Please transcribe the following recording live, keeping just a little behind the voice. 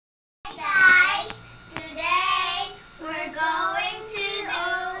Guys, today we're going to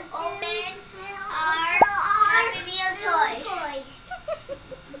open our Happy Meal toys.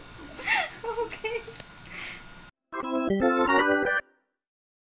 Okay.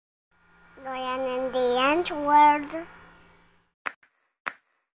 Nolan and Dan's world.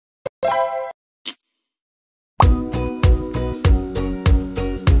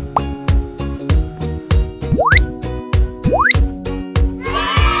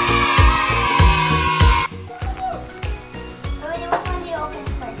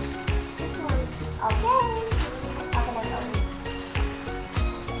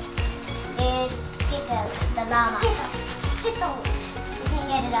 The llama. Kito. You can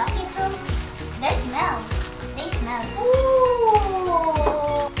get it out. Kito. They smell. They smell.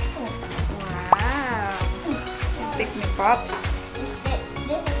 Ooh. Wow. Pikmi Pops. This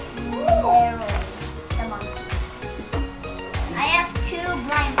is Nero, the monkey. I have two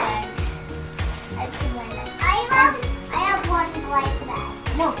blind bags. I have two blind bags. I have one blind bag.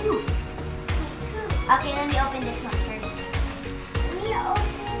 No, two. Okay, let me open this one first. Let me open.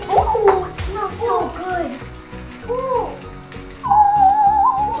 Ooh, it smells so good. Ooh.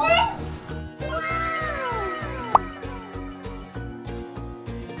 Wow.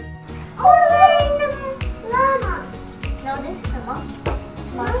 Oh, there's the llama. No, this is the monkey. It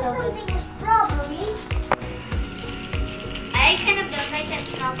smells so good. Something with strawberry. I kind of don't like that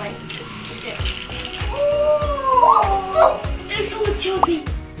smell, but it's good. Ooh. It's so chubby.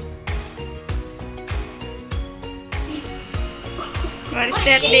 What is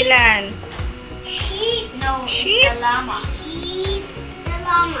that, Dylan? Sheep. No, sheep? It's a llama. Sheep. The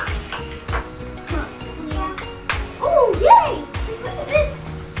llama. Oh, yay! Look at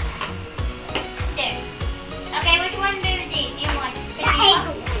this. There. Okay, which one, baby? Do you want? The egg.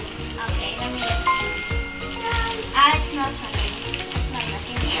 Okay, let me get it smells funny. It smells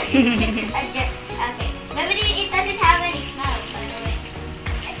like it. Okay. Baby, it doesn't have any smells, by the way.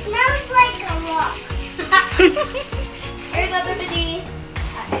 It smells like a rock. Here you go, baby.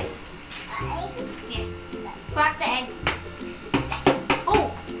 Okay. Here. Crack the egg.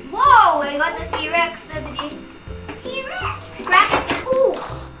 Oh! Whoa! I got the T-Rex, baby. T-Rex! Crack it. Ooh!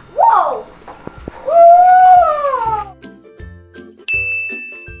 Whoa! Ooh!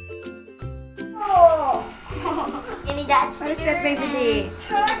 Oh! Maybe that's What is that, baby?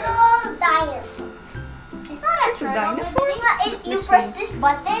 Turtle dinosaur. It's not a turtle. Dinosaur? You press this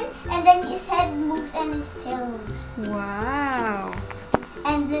button, and then his head moves and his tail moves. Wow.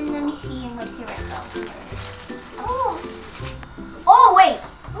 And then let me see him with T-Rex. Oh. Oh, wait.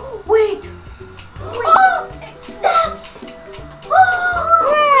 Wait. Oh, it snaps. Oh.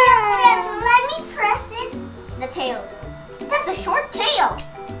 Let me press it. The tail. It has a short tail.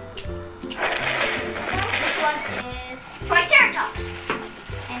 This one is Triceratops.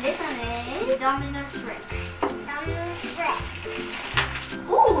 And this one is Dominus Rex. Dominus Rex.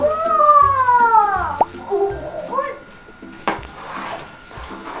 Ooh. Ooh.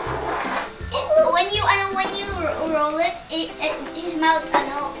 When you roll it, his mouth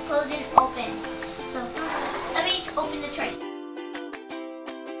closes and opens. So let me open the Triceratops.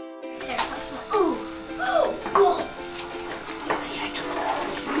 Ooh. Oh. Oh.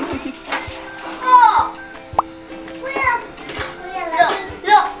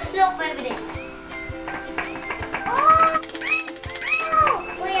 Look, baby.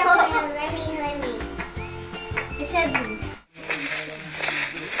 Let me. It said moves.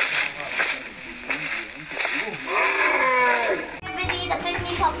 The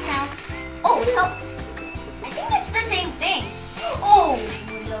Pikmi Pops now. Oh, so I think it's the same thing. Oh,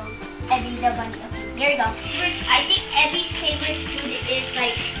 Abby the bunny. Okay, here we go. I think Abby's favorite food is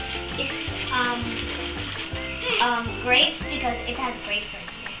grape because it has grapes right here.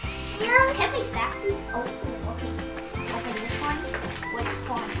 Yeah. Can we stack these? Oh, okay. Open this one. Which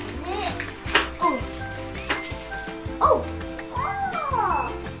one is it? Oh. Oh.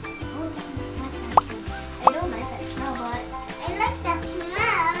 Oh. I don't like that smell, but I like that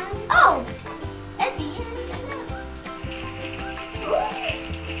smell. Oh, Abby.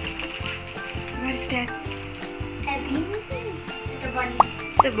 What is that? Abby. It's a bunny.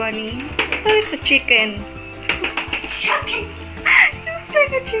 It's a bunny. I thought it's a chicken. Chicken. It looks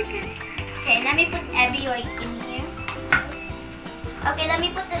like a chicken. Okay, let me put Abby in here. Okay, let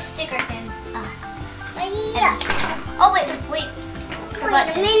me put the stickers in. Yeah. Oh wait. Wait a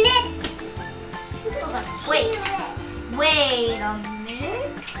minute. Wait a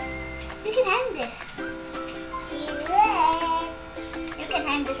minute. You can hang this. T-Rex. You can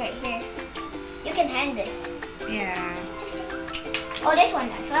hang this right here. You can hang this. Yeah. Oh, this one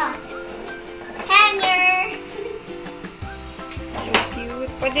as well. Hanger. So cute.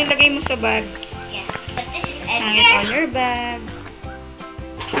 Pwede lagay mo sa bag. Yeah. But this is Hang Eddie. it on your bag.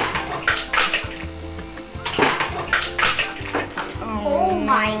 Oh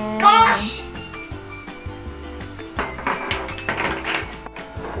my gosh!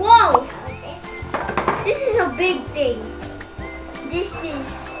 Whoa! This is a big thing. This is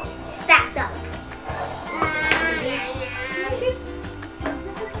stacked up.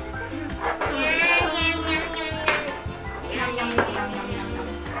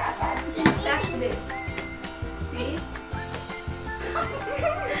 Stack this. See?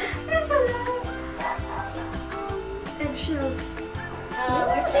 There's a lot. Eggshells.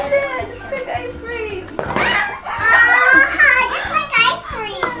 Where's the It's like ice cream. just like ice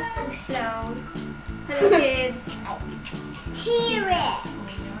cream. So, hello kids. T-Rex.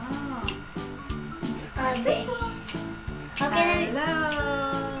 Wow. Okay. Okay. Hello.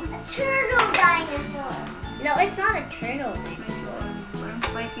 A turtle dinosaur. No, it's not a turtle. Parang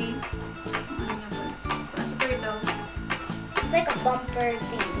spiky. Parang sa turtle. It's like a bumper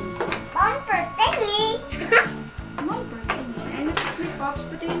thingy. Bumper thingy? Bumper thingy. And may pops,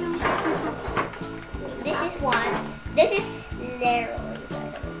 pati yun ang pops. This is one. This is Leroy.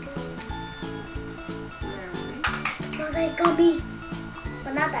 Smells like gummy.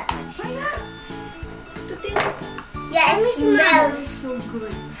 But not that much. Yeah, it smells. So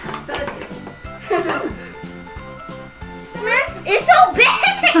good. Spell this. It's so big!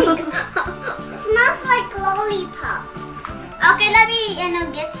 It smells like lollipop. Okay, let me,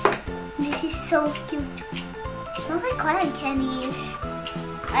 get... This is so cute. It smells like cotton candy-ish.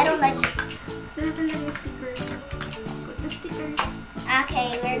 I don't like it. So natin lang yung stickers. Let's put the stickers.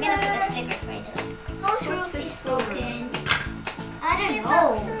 Okay, we're gonna put a sticker right away. Most What's roof this is for? broken. I don't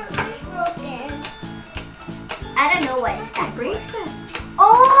know. I don't know what it's that for. Bracelet.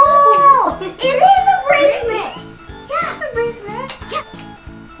 Oh! It is a bracelet! Yeah, it's a bracelet. Yeah.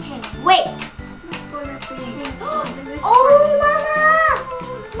 Hey, wait. Let's go to thing. Oh, Mama!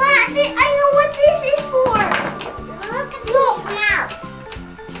 I know what this is for. Look at this mouth.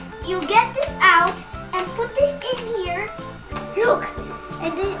 You get this out and put this in here. Look,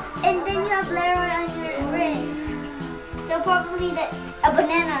 and then you have Leroy on your wrist. So probably a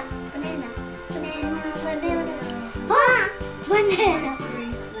banana. Ah, banana.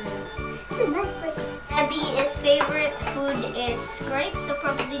 Bracelet. It's a nice bracelet. Abby's favorite food is scrapes, so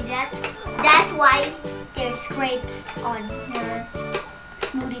probably that's why there's scrapes on her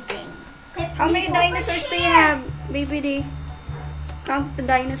smoothie thing. Okay, How many dinosaurs do you have, baby D? Count the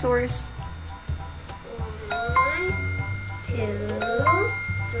dinosaurs. 1, 2,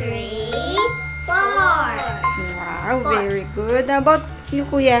 3, 4. Wow, very good. How about you,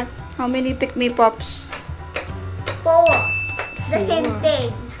 Kuya? How many Pikmi Pops? 4. The same Four.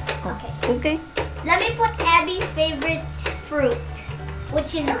 thing. Okay. Okay. Let me put Abby's favorite fruit,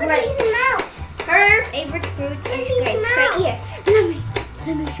 which is grapes. Her favorite fruit is grapes. Right here.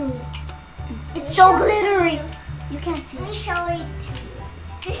 Let me show you. It's so glittery. You can't see. Let me show it to you.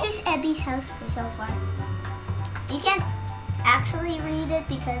 This is Abby's house so far. You can't actually read it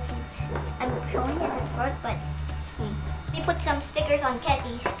because I'm showing it at first, but let me put some stickers on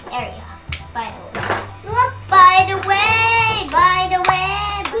Ketty's area. By the way. Look. By the way,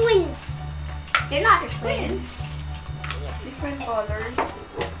 twins. They're not twins. Yes. Different colors.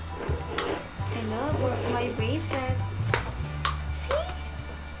 I love my bracelet. See?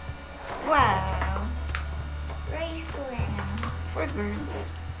 Wow. Bracelet. For girls.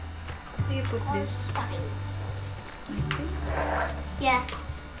 How do you put this? Like this? Yeah.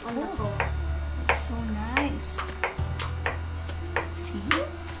 On the pole. It's so nice. See?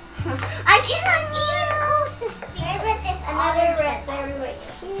 I cannot even close this. Favorite is another raspberry right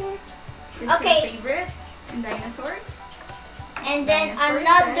here. This Okay. is your favorite in dinosaurs? And then Dinosaur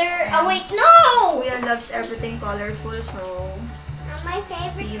another. sets Oh and- wait, no! Kuya loves everything colorful, so My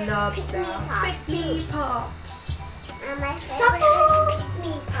favorite he is loves the Pikmi Pop. Pikmi Pops. My favorite is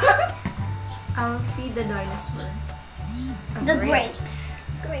Pikmi Pop. I'll feed the dinosaur. A The grape.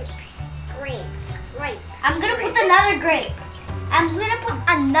 grapes. I'm gonna put another grape. I'm gonna put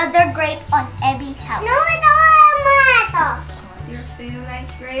another grape on Abby's house. No, Oh, do you like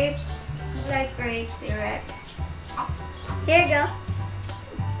grapes? You like grapes, T-Rex? Here you go.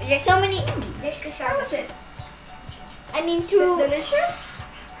 There's so many. There's the How was it? I mean, Is it two. delicious?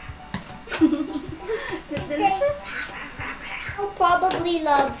 Is it delicious? I'll probably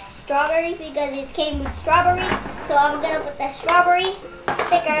love strawberries because it came with strawberries. So I'm gonna put the strawberry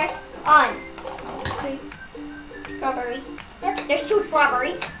sticker on. Okay. Strawberry. There's 2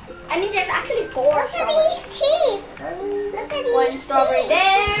 strawberries. I mean, there's actually 4 Look at strawberries. these teeth. Look at these One strawberry teeth.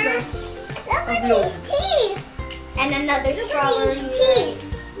 there. Look at these teeth. And another Look at strawberry these teeth.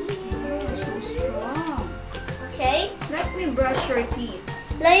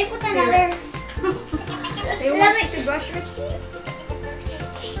 Let me put another. Do you want to brush your teeth?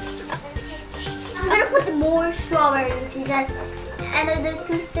 I'm gonna put more strawberries because and the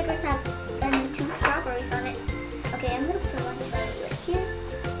 2 stickers have 2 strawberries on it. Okay, I'm gonna put 1 strawberry right here.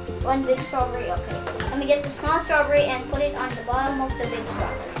 1 big strawberry. Okay. Let me get the small strawberry and put it on the bottom of the big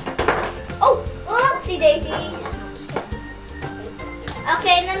strawberry. Oh, oopsie daisies.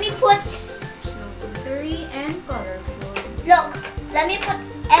 Okay, let me put. Glittery and colorful. Look, let me put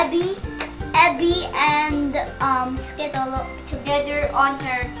Abby and Skittle together on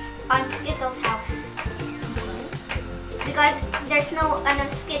Skittle's house because there's no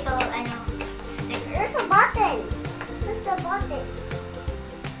Skittle sticker. There's a button. There's the button.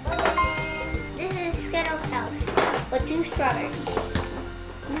 This is Skittle's house with 2 strawberries.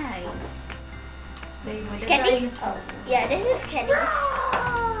 Nice. Kenny's? Oh, yeah, this is Kenny's.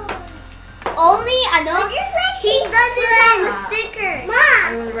 Only he doesn't have a sticker.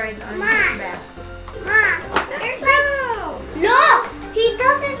 I will write on his back. There's like Look, he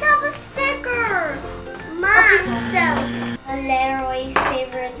doesn't have a sticker. Of himself. Leroy's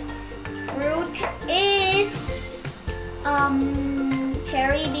favorite fruit is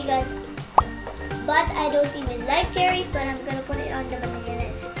cherry but I don't even like cherries, but I'm gonna put it on the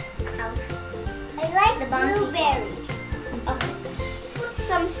bananas house. I like The bounty blueberries. Okay. Put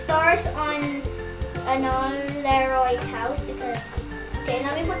some stars on Leroy's house because okay,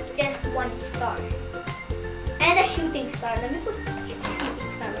 let me put just 1 star. And a shooting star. Let me put a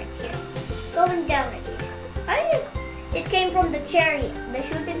shooting star right here. Going down right here. It came from the cherry. The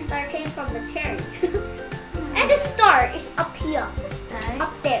shooting star came from the cherry. And the star is up here. Nice.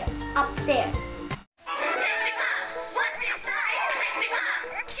 Up there. Up there. What's inside?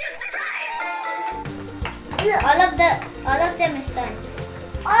 Cute surprise! All of them is done.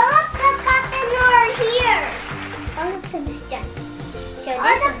 All of the buttons are here. All of them is done. So All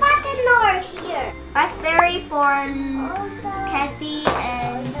this the one. buttons are here. Raspberry for All the Kathy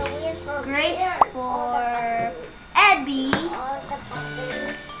and wheels are grapes here. for Abby. All the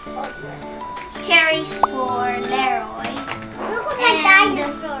buttons are here. Cherries for Leroy. Look at my And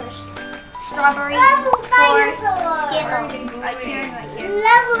dinosaurs. Strawberries Level for dinosaur. Skittle. Right here and right here.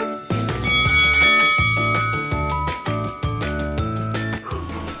 Level.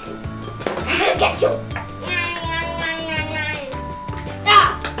 I'm gonna get you.